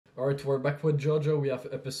Alright, we're back with Jojo. We have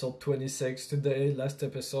episode 26 today. Last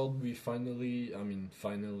episode, we finally,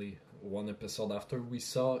 one episode after, we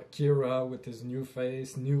saw Kira with his new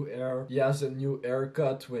face, new hair. He has a new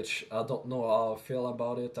haircut, which I don't know how I feel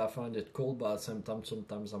about it. I find it cool, but at the same time,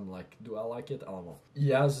 sometimes I'm like, do I like it? I don't know. He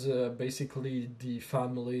has basically the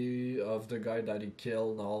family of the guy that he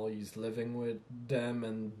killed. Now he's living with them,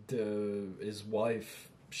 and his wife,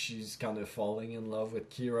 she's kind of falling in love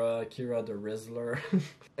with Kira the Rizzler.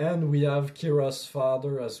 And we have Kira's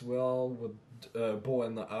father as well with bow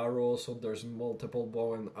and arrow, so there's multiple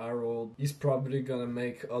bow and arrow. He's probably gonna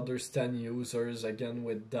make other stand users again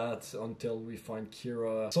with that until we find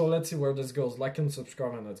Kira. So let's see where this goes. Like and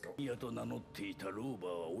subscribe and let's go.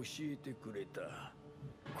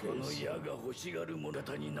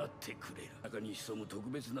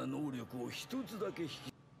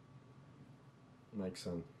 Makes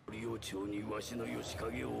sense.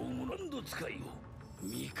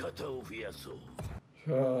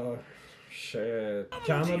 Shit.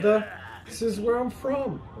 Canada? This is where I'm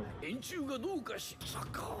from.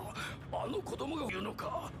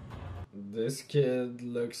 This kid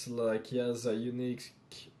looks like he has a unique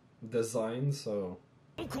design, so...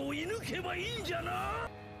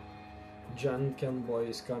 Janken boy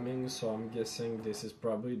is coming, so I'm guessing this is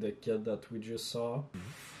probably the kid that we just saw.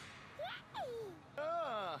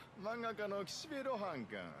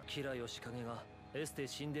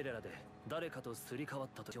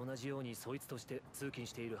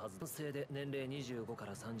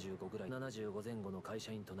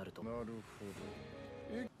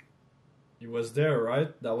 He was there,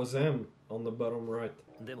 right? That was him on the bottom right.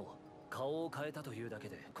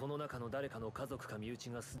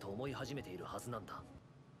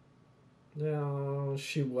 Yeah,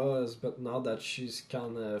 she was, but now that she's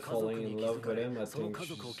kind of falling in love with him, I think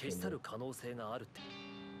she's gonna...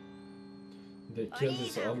 The kid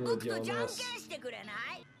is already on us.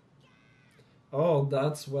 Oh,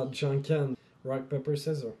 that's what Janken. Rock, paper,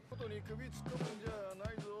 scissors.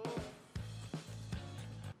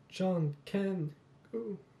 Janken.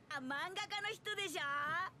 Ooh.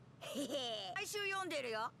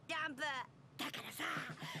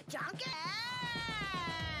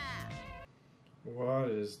 What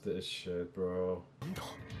is this shit, bro?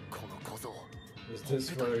 Is this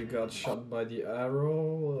where he got shot by the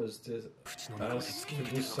arrow? Is this asked to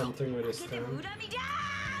do something with his stand?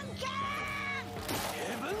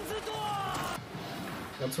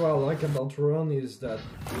 That's what I like about Rohan, is that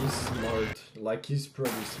he's smart. Like, he's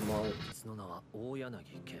pretty smart.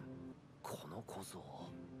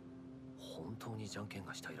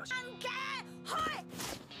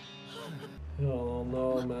 Oh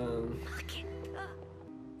no, man.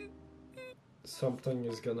 Something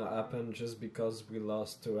is gonna happen just because we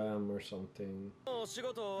lost to him or something.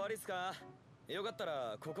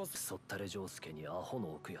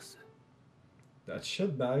 That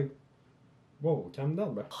shit bag. Whoa, calm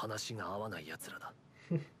down, bro.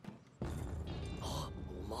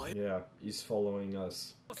 Yeah, he's following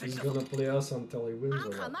us. He's gonna play us until he wins or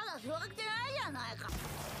what?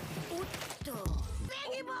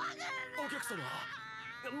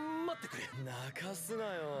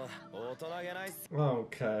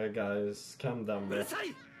 Okay, guys, calm down, bro.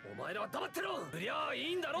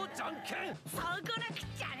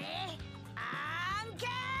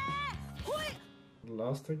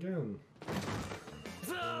 Lost again.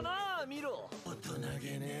 Okay.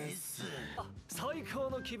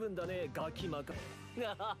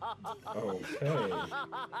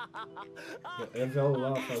 The evil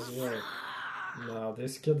laugh as well. Now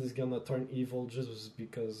this kid is gonna turn evil just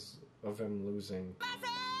because of him losing.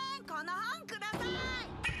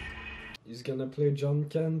 He's gonna play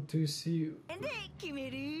Janken to see...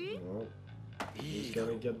 Oh, he's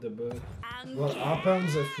gonna get the book. What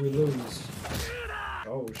happens if we lose?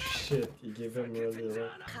 Oh shit, he gave him really right.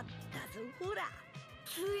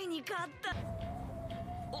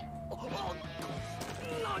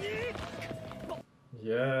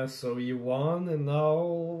 Yeah, so he won and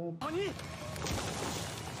now...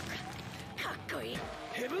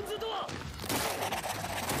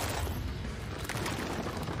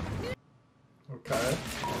 Okay.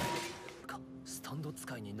 スタンド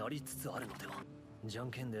使いになりつつあるのでは。じゃ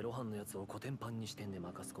んけんでロハンのやつをコテンパンに視点で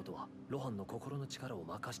任すことはロハンの心の力を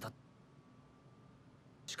任した。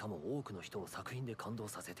しかも多くの人を作品で感動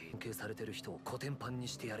させて尊敬されてる人をコテンパンに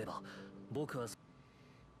してやれば、僕は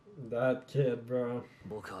That kid, bro.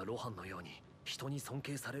 僕はロハンのように人に尊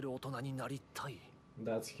敬される大人になりたい。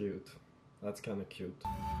That's cute. That's kind of cute.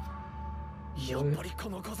 やっぱりこ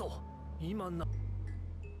の小僧、今な。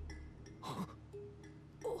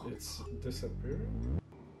It's disappearing?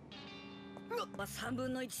 3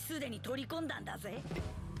分の1すでに取り込んだんだぜ。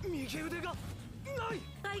右腕が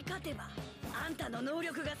ない。勝てばあんたの能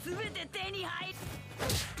力が全て手に入る。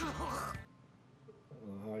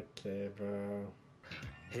Okay, bro.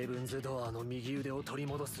 ヘブンズドアーの右腕を取り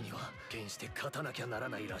戻すには剣して勝たなきゃなら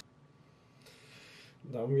ないらしい。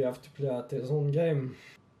 Then we have to play at his own game.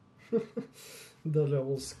 The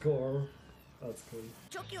level score. That's cool.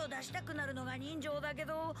 チョキを出したくなるのが人情だけ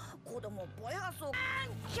ど、子供っぽい発想。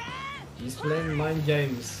He's playing mind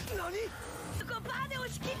games. パーで押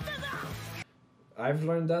し切ったぞ。 I've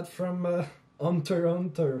learned that from Hunter x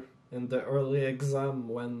Hunter in the early exam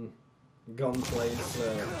when Gun plays,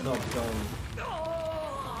 not Gun.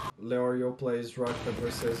 Leorio plays rock,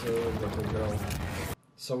 paper, scissors with the girl.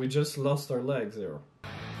 So we just lost our legs here.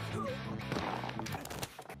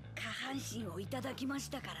 下半身をいただきま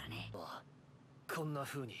したからね。こんな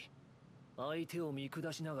風に相手を見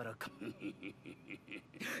下しながら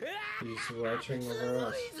He's watching over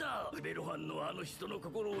us. ベロハンのあの人の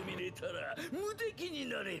心を見れたら無敵に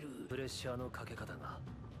なれる。プレッシャーのかけ方が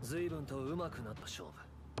随分と上手くなった勝負。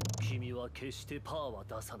君は決してパーは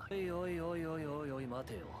出さない。おいおいおいおいおい待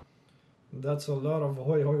てよ。 That's a lot of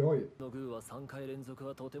hoi hoi hoi. のグーは3回連続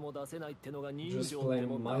はとても出せないってのが人 Just 情って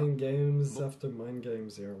も playing んだ。 mind games after mind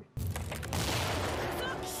games here.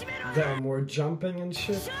 Damn, we're jumping and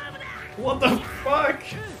shit. What the fuck?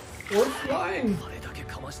 We're flying! あれだけ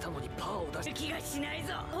かましたのにパーを出し気がしない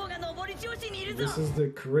ぞ。方が上り調子にいるぞ。 This is the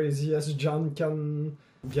craziest Janken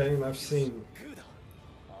game I've seen. グーだ。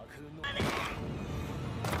悪運の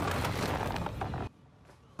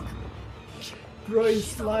Bro, he's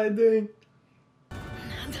sliding! な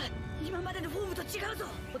んだ、今までのフォームと違うぞ。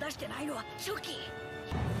出してないのは初期。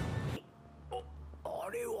あ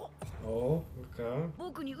れは Oh, okay.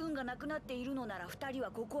 僕に運がなくなっているのなら2人は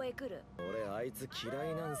ここへ来る。俺あいつ嫌い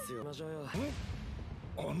なんすよ。じゃ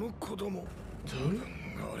ああの子供。多分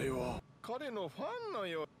あれは彼のファンの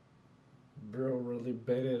よ。 Bro really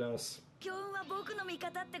baited us. 強運は僕の味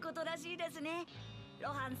方ってことらしいですね。ロ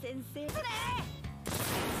ハン先生。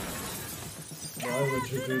 Why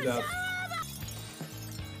would you do that?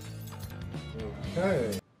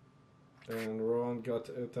 Okay. And Rohan got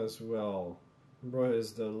it as well. Bro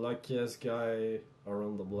is the luckiest guy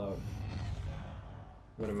around the block.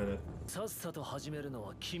 Wait a minute. さっさと始めるの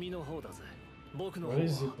は君の方だぜ。僕の方 What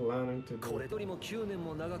is he は planning to こ do? れよりも9年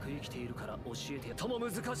も長く生きているから教えて。とも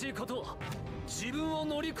難しいことは自分を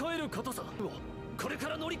乗り越えることさ。これか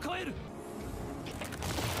ら乗り越える。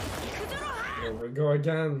 Here we go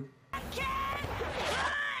again.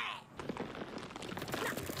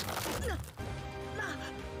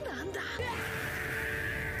 なんだ。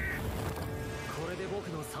これで僕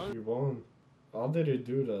の3 You won. How did he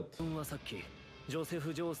do that? 分はさっきジョセ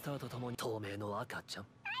フ・ジョースターと共に透明の赤ちゃん。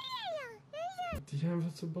 The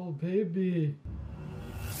invisible baby.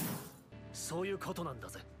 そういうことなんだ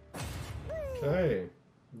ぜ。 Okay.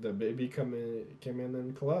 The baby came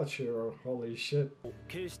in clutch here. Holy shit.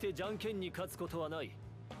 決してじゃんけんに勝つことはない。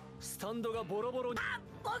スタンドがボロボロに。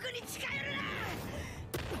僕に近寄る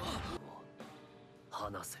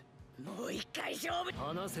話せ。な。もう一回勝負。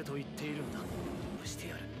話せと言っているんだ。許して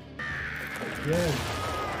やる。 Again.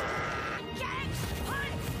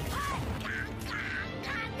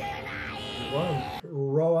 Wow.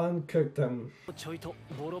 Rohan cooked him. ちょいと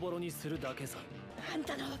ボロボロにするだけさ。あん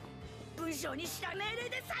たの文章にした命令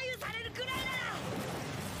で左右されるくらいなら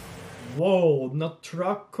Whoa, not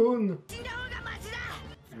Raccoon. 死んだ方がマシだ。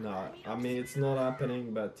 No, I mean it's not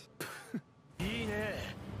happening, but いいね。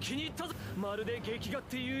気に入ったぞ。まるで劇画っ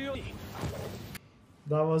ていうように。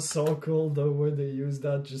 that was so cool the way they used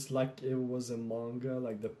that, just like it was a manga,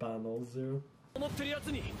 like the panels there. 思ってるや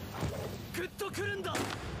つにグッとくるんだ。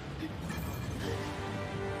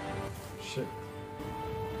 Shit.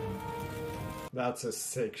 That's a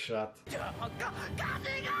sick shot.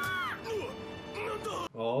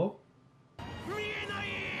 Oh?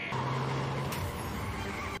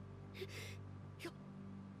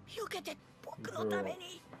 よけて僕のため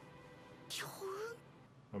に。強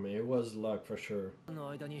運。 I mean, it was luck for sure. の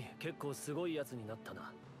間に結構すごいやつになった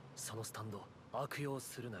な。そのスタンド悪用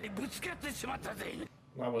するなよ。ぶつかってしまったぜ。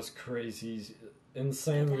 That was crazy.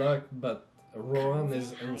 Insane luck, but Rohan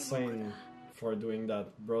is insane for doing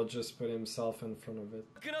that. Bro just put himself in front of it.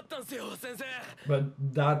 くなったんすよ、先生。 But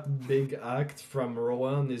that big act from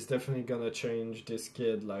Rohan is definitely gonna change this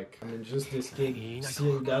kid. Like, I mean, just this kid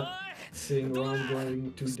seeing Rohan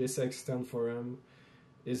going to this extent for him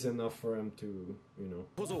is enough for him to, you know.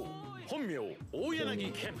 小僧、本名大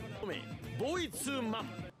柳健、名ボイツーマン。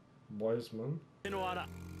 Boys, man. の穴、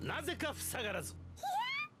なぜか塞がらず。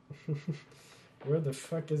Where the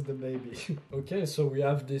fuck is the baby? Okay, so we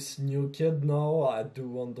have this new kid now. I do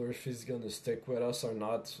wonder if he's gonna stick with us or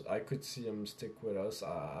not. I could see him stick with us.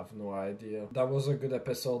 I have no idea. That was a good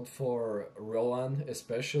episode for Rohan,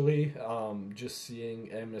 especially. Just seeing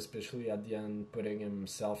him, especially at the end, putting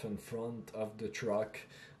himself in front of the truck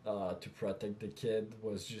to protect the kid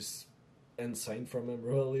was just insane from him,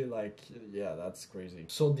 really. Like, yeah, that's crazy.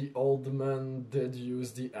 So the old man did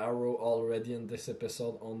use the arrow already in this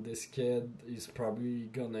episode on this kid. He's probably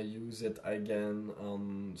gonna use it again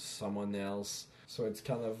on someone else. So it's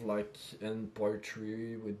kind of like in part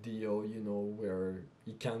 3 with Dio, you know, where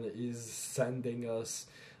he kind of is sending us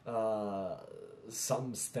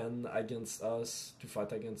some stand against us, to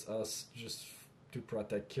fight against us, just to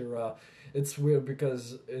protect Kira. It's weird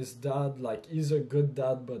because his dad, like, he's a good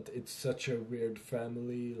dad, but it's such a weird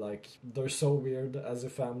family. Like, they're so weird as a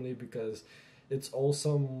family because it's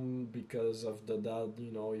awesome because of the dad,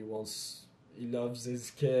 you know, he loves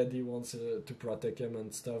his kid, he wants to protect him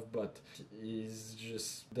and stuff, but he's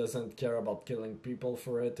just doesn't care about killing people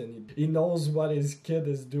for it, and he knows what his kid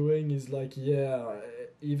is doing. He's like, yeah,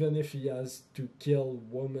 even if he has to kill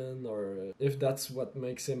women, or if that's what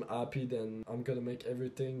makes him happy, then I'm gonna make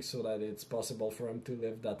everything so that it's possible for him to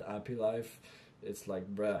live that happy life. It's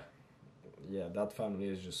like, bruh. Yeah, that family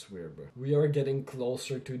is just weird, bro. We are getting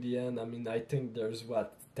closer to the end. I mean, I think there's,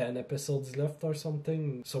 10 episodes left or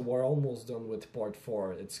something? So we're almost done with part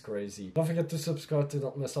 4. It's crazy. Don't forget to subscribe to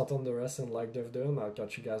don't miss out on the rest and like the video, and I'll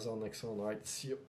catch you guys on next one. Alright, see you.